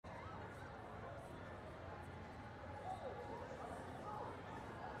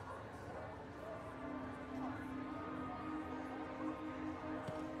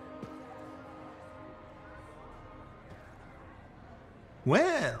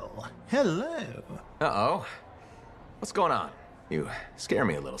Well, hello. Uh-oh. What's going on? You scare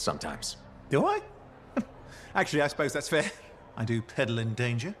me a little sometimes. Do I? Actually, I suppose that's fair. I do peddle in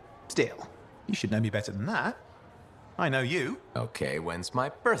danger. Still, you should know me better than that. I know you. Okay, when's my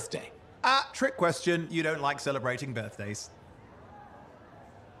birthday? Trick question. You don't like celebrating birthdays.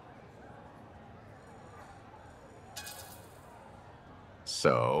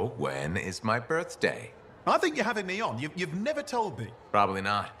 So, when is my birthday? I think you're having me on. You've never told me. Probably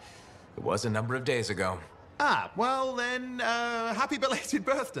not. It was a number of days ago. Well then, happy belated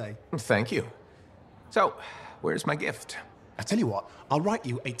birthday. Thank you. So, where's my gift? I tell you what, I'll write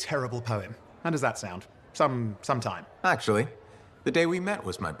you a terrible poem. How does that sound? Sometime. Actually, the day we met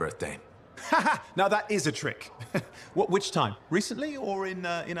was my birthday. Haha, now that is a trick. Which time? Recently or in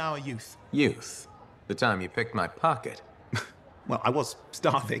our youth? Youth. The time you picked my pocket. Well, I was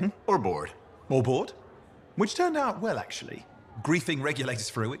starving. Or bored. Or bored. Which turned out well, actually. Griefing regulators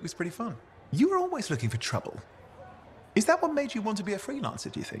for a week was pretty fun. You were always looking for trouble. Is that what made you want to be a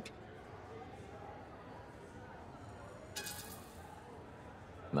freelancer, do you think?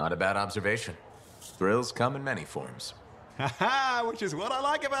 Not a bad observation. Thrills come in many forms. Haha, which is what I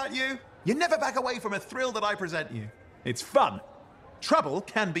like about you. You never back away from a thrill that I present you. It's fun. Trouble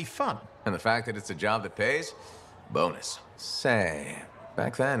can be fun. And the fact that it's a job that pays? Bonus. Say,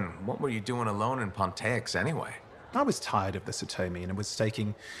 back then, what were you doing alone in Pontiacs anyway? I was tired of the Satomi and was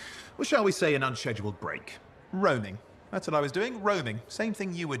taking, well, shall we say, an unscheduled break. Roaming. That's what I was doing, roaming. Same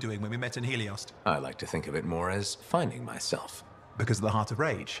thing you were doing when we met in Heliost. I like to think of it more as finding myself. Because of the Heart of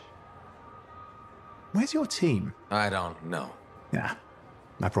Rage. Where's your team? I don't know. Yeah,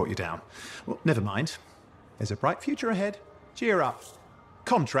 I brought you down. Well, never mind. There's a bright future ahead. Cheer up.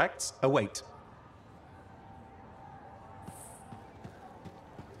 Contracts await.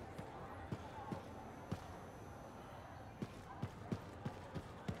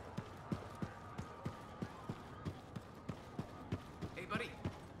 Hey, buddy.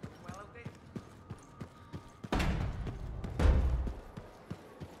 Well out there?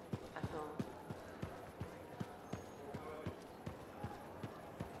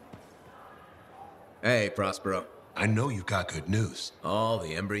 Hey, Prospero. I know you got good news. All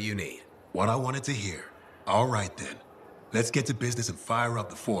the ember you need. What I wanted to hear. All right then. Let's get to business and fire up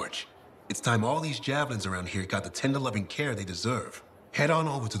the forge. It's time all these javelins around here got the tender loving care they deserve. Head on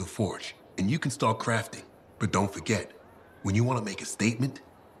over to the forge, and you can start crafting. But don't forget, when you want to make a statement,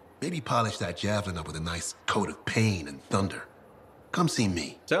 maybe polish that javelin up with a nice coat of pain and thunder. Come see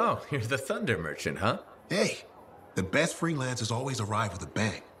me. So, you're the thunder merchant, huh? Hey, the best freelancers always arrive with a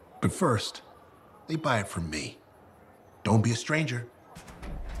bang. But first, they buy it from me. Don't be a stranger.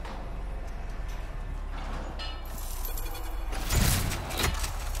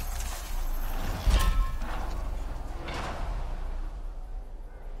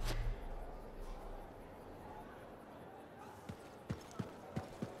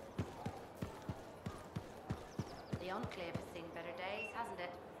 The Enclave has seen better days, hasn't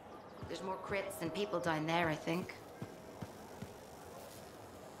it? There's more crits than people down there, I think.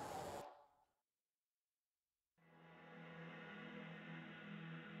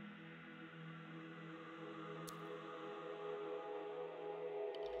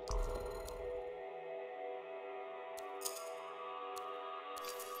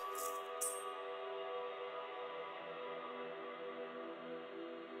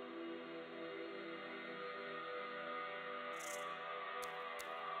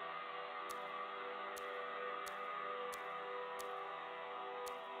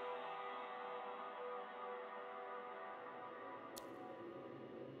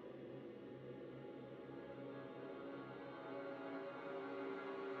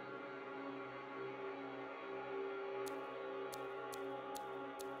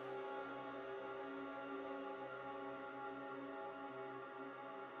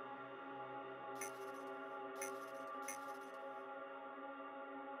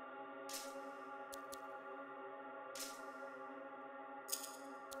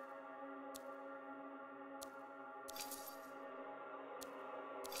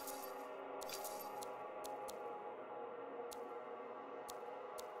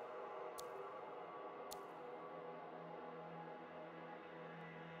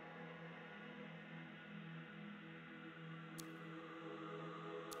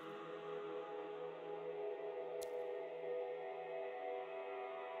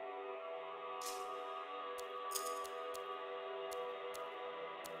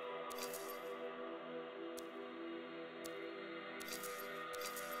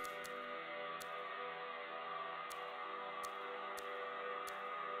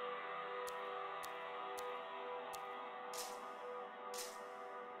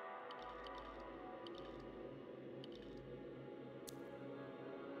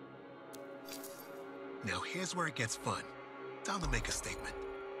 Now here's where it gets fun. Time to make a statement.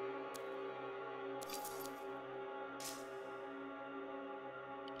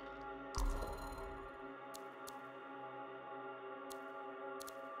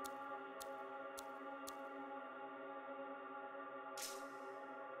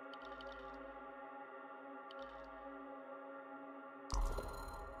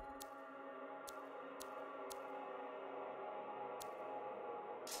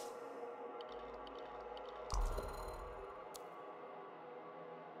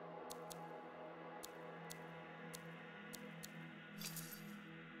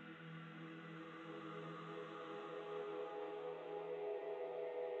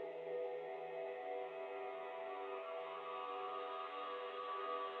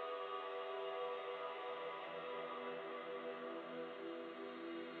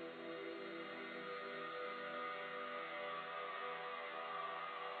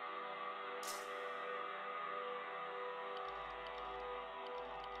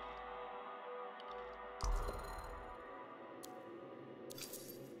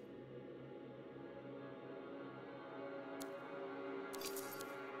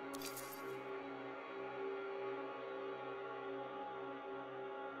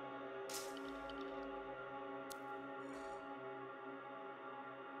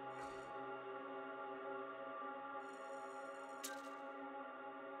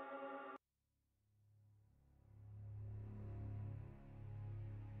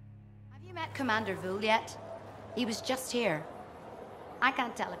 Have you met Commander Vul yet? He was just here. I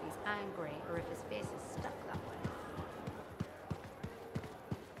can't tell if he's angry or if his face is stuck that way.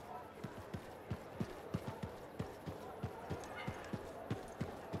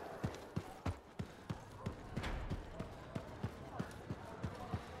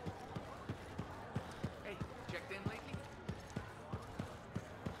 Hey, checked in lately?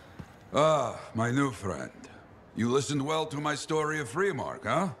 Ah, my new friend. You listened well to my story of Freemark,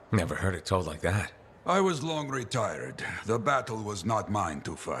 huh? Never heard it told like that. I was long retired. The battle was not mine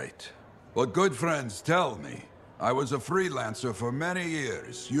to fight. But good friends tell me. I was a freelancer for many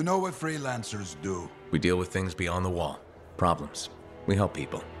years. You know what freelancers do? We deal with things beyond the wall. Problems. We help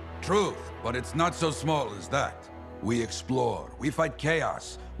people. Truth, but it's not so small as that. We explore, we fight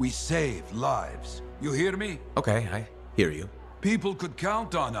chaos, we save lives. You hear me? Okay, I hear you. People could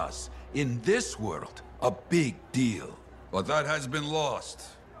count on us. In this world, a big deal. But that has been lost.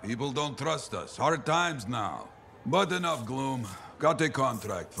 People don't trust us. Hard times now. But enough gloom. Got a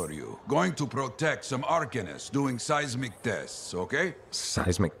contract for you. Going to protect some Arcanists doing seismic tests, okay?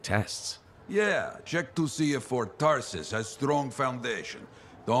 Seismic tests? Yeah, check to see if Fort Tarsis has strong foundation.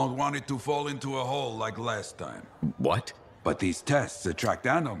 Don't want it to fall into a hole like last time. What? But these tests attract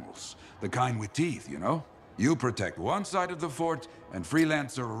animals. The kind with teeth, you know? You protect one side of the fort, and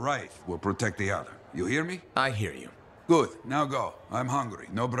Freelancer Rife will protect the other. You hear me? I hear you. Good. Now go. I'm hungry.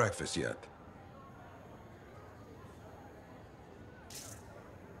 No breakfast yet.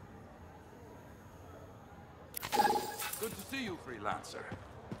 Good to see you, Freelancer.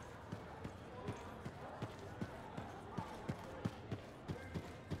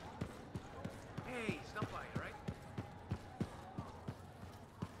 Hey, stop by, all right?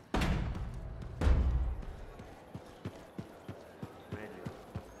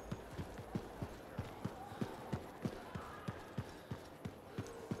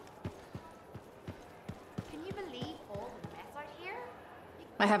 Can you believe all the mess out here?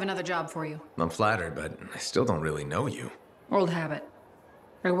 I have another job for you. I'm flattered, but I still don't really know you. Old habit.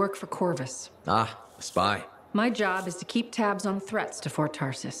 I work for Corvus. Ah, a spy. My job is to keep tabs on threats to Fort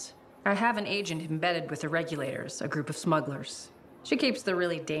Tarsis. I have an agent embedded with the regulators, a group of smugglers. She keeps the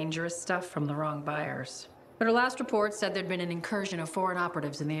really dangerous stuff from the wrong buyers. But her last report said there'd been an incursion of foreign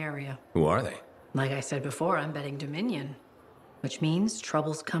operatives in the area. Who are they? Like I said before, I'm betting Dominion. Which means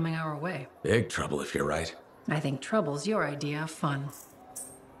trouble's coming our way. Big trouble if you're right. I think trouble's your idea of fun.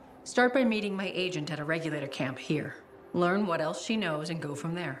 Start by meeting my agent at a regulator camp here. Learn what else she knows and go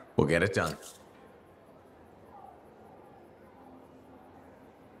from there. We'll get it done.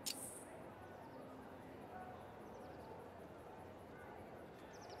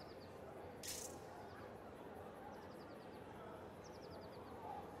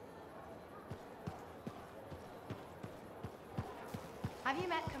 Have you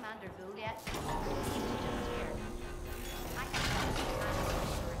met Commander Vul yet? He was just here. I can tell if he's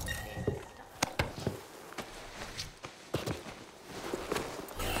angry or if his face is stuck.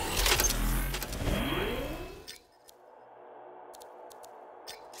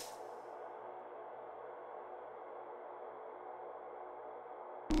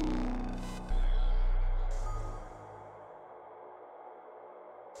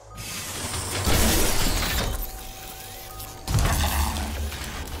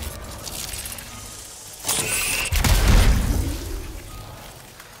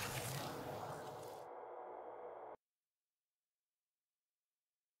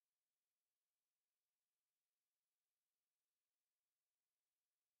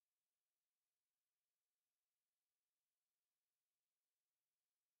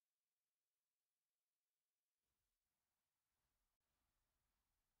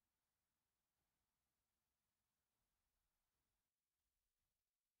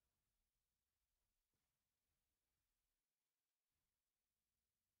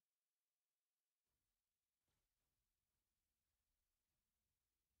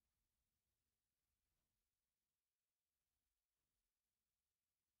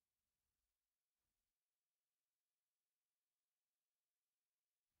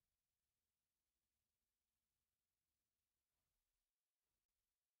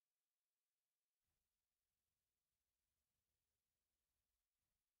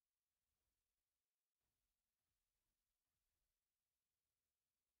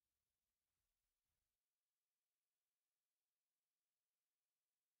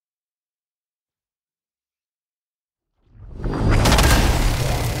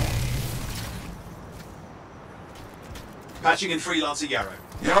 Patching in Freelancer Yarrow.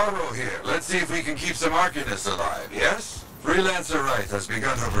 Yarrow here. Let's see if we can keep some Arcanists alive, yes? Freelancer Wright has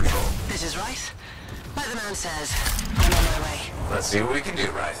begun her patrol. This is Wright. Like the man says, I'm on my way. Let's see what we can do,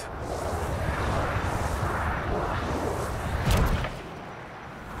 Wright.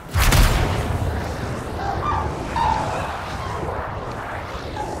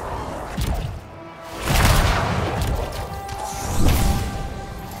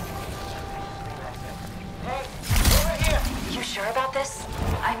 You sure about this?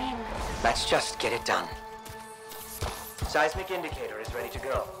 I mean... Let's just get it done. Seismic indicator is ready to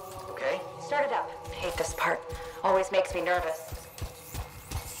go, okay? Start it up. Hate this part. Always makes me nervous.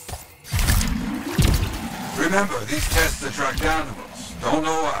 Remember, these tests attract animals. Don't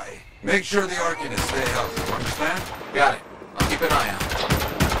know why. Make sure the Arcanists stay healthy, understand? Got it. I'll keep an eye out.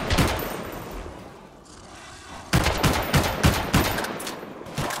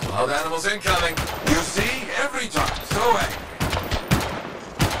 Wild animals incoming. You see? Every time. So angry.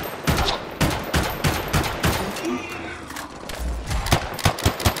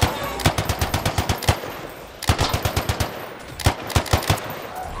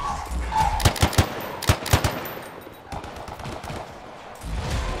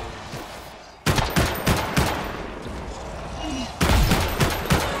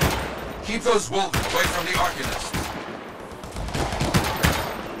 Keep those wolves away from the Arcanists.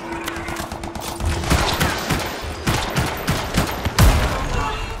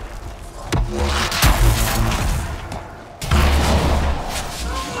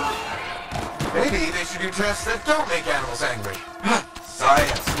 Maybe they should do tests that don't make animals angry.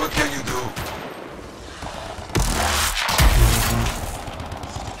 Science, what can you do?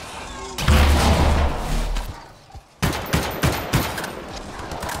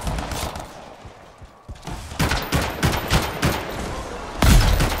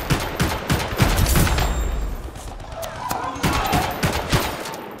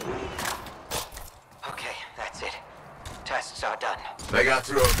 Okay, that's it. Tests are done. They got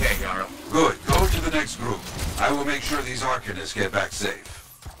through okay, Yarrow. Good. Go to the next group. I will make sure these Arcanists get back safe.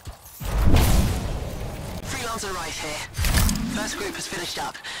 Freelancer Wright here. First group has finished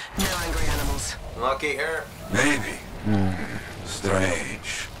up. No angry animals. Lucky her. Maybe.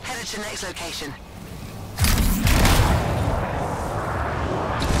 Strange. Headed to next location.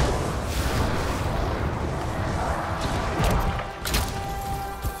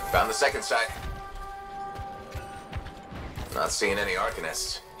 Found the second site. Not seeing any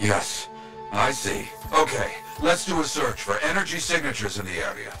Arcanists. Yes, I see. Okay, let's do a search for energy signatures in the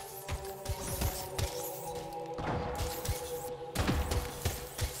area.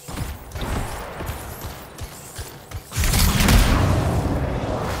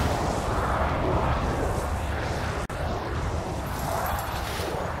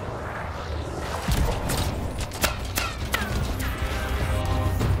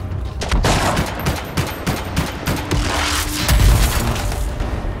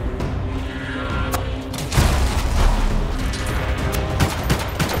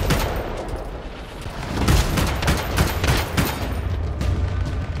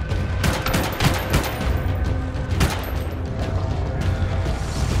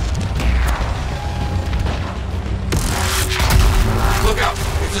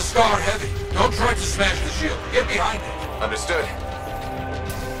 Scar heavy. Don't try to smash the shield. Get behind it. Understood.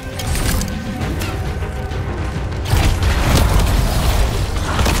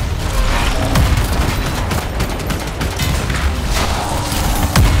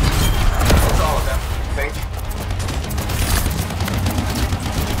 That's all of them, I think.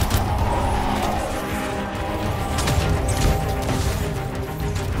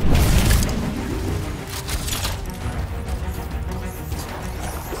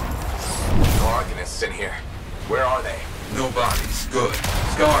 No Arcanists in here. Where are they? No bodies. Good.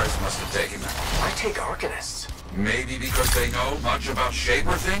 Scars must have taken them. Why take Arcanists? Maybe because they know much about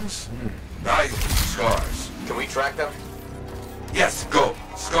Shaper things? Valuable to Scars. Can we track them? Yes, go.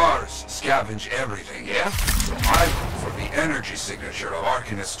 Scars scavenge everything, yeah? So I look for the energy signature of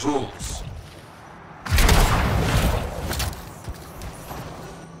Arcanist tools.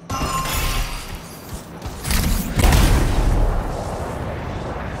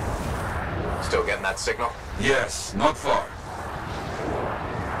 Still getting that signal? Yes, not far.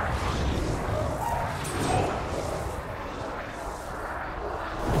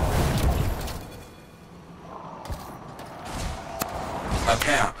 A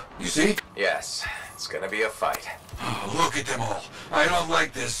camp, you see? Yes. It's gonna be a fight. Oh, look at them all. I don't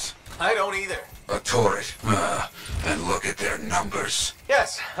like this. I don't either. A turret. And look at their numbers.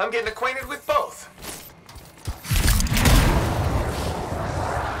 Yes, I'm getting acquainted with both.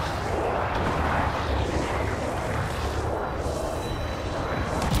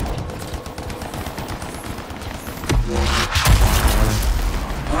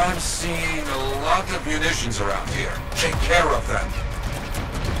 I'm seeing a lot of munitions around here. Take care of them.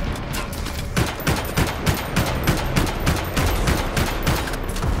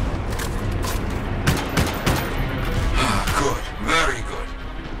 Good. Very good.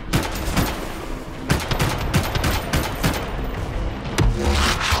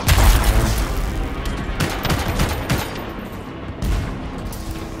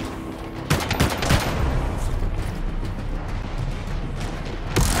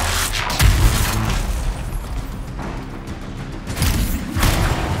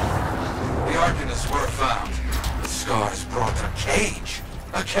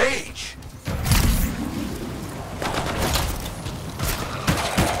 A cage!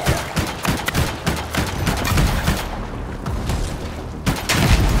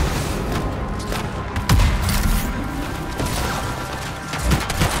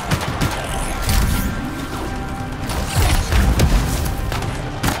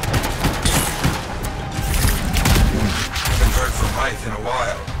 Haven't heard from Hythe in a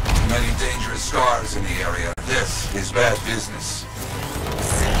while. Many dangerous scars in the area. This is bad business.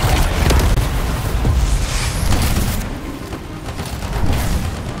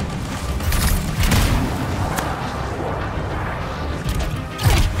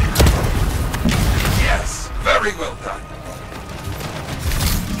 Very well done.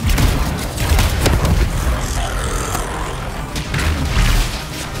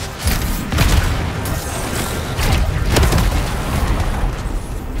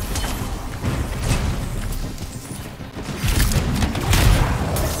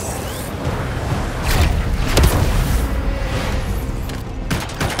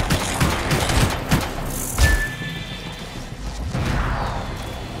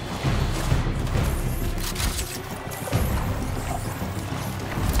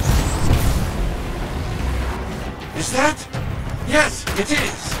 Is that? Yes, it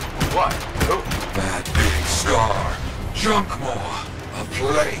is. What? Who? That big scar. Junk Maw. A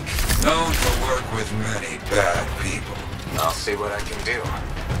plague. Known to work with many bad people. I'll see what I can do.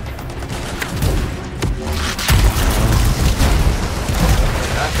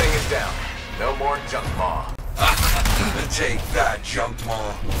 That thing is down. No more Junk Maw. Take that, Junk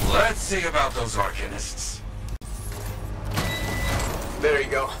Maw. Let's see about those Arcanists. There you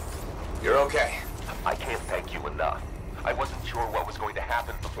go. You're okay. I can't thank you enough. I wasn't sure what was going to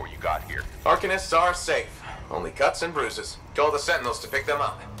happen before you got here. Arcanists are safe. Only cuts and bruises. Told the Sentinels to pick them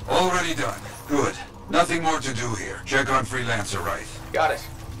up. Already done. Good. Nothing more to do here. Check on Freelancer Hythe. Got it.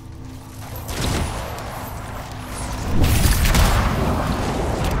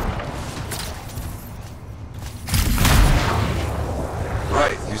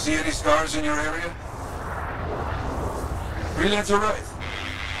 Right. You see any scars in your area? Freelancer Hythe.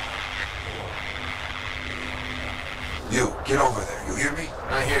 You, get over there. You hear me?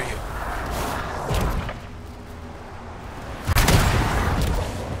 I hear you.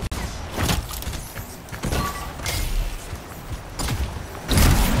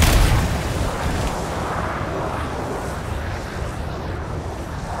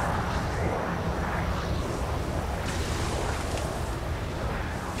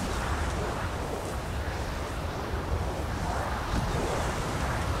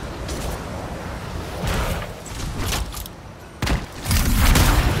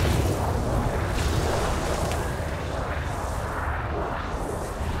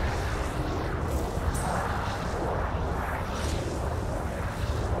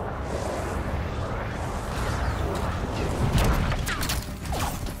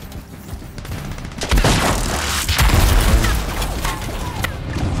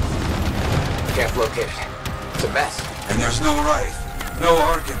 Can't locate it. It's a mess. And there's no Hythe. No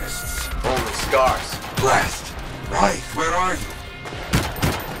Arcanists. Only scars. Blast. Hythe, where are you?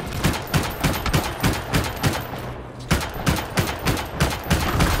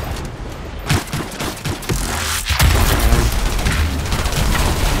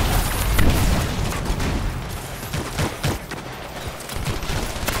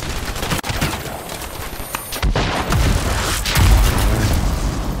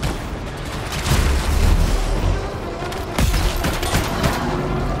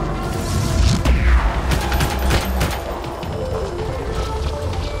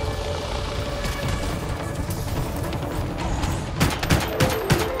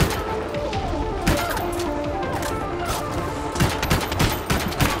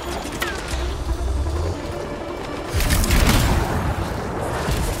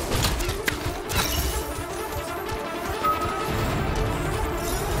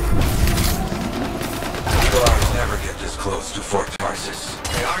 Close to Fort Tarsus.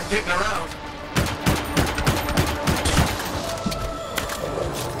 They aren't getting around.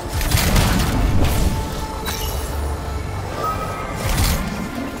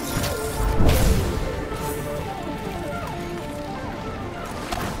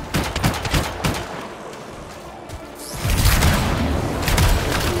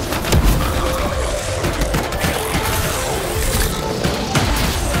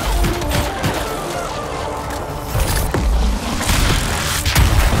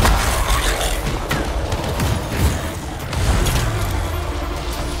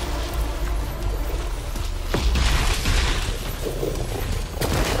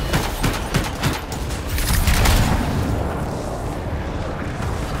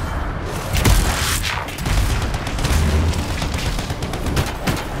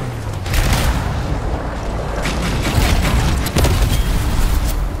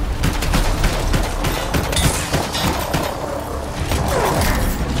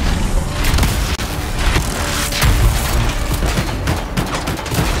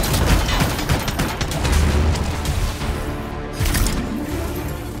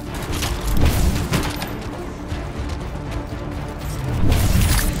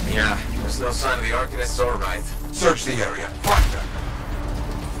 Yeah, there's no sign of the Arcanists or Wraith. Search the area. Find them.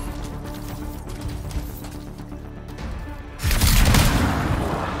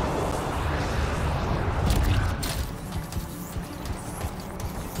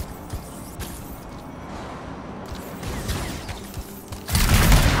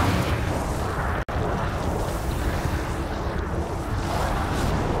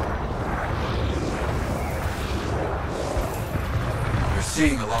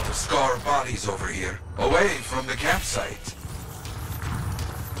 Seeing a lot of scarred bodies over here, away from the campsite.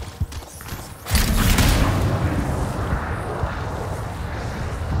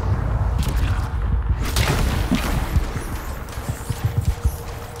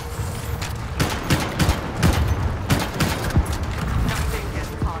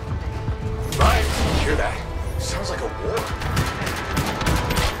 Right, hear that? Sounds like a war.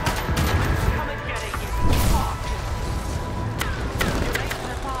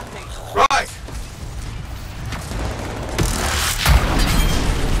 Right!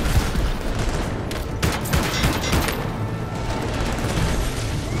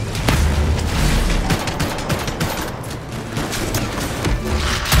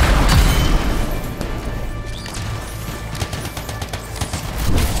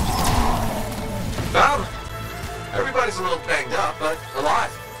 Well, everybody's a little banged up, but alive.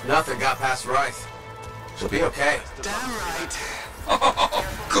 Nothing got past Wraith. She'll be okay. Damn right. Oh,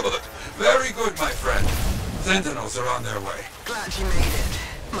 good. Very good, my friend. Sentinels are on their way. Glad you made it.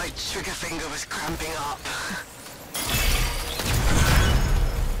 My trigger finger was cramping up.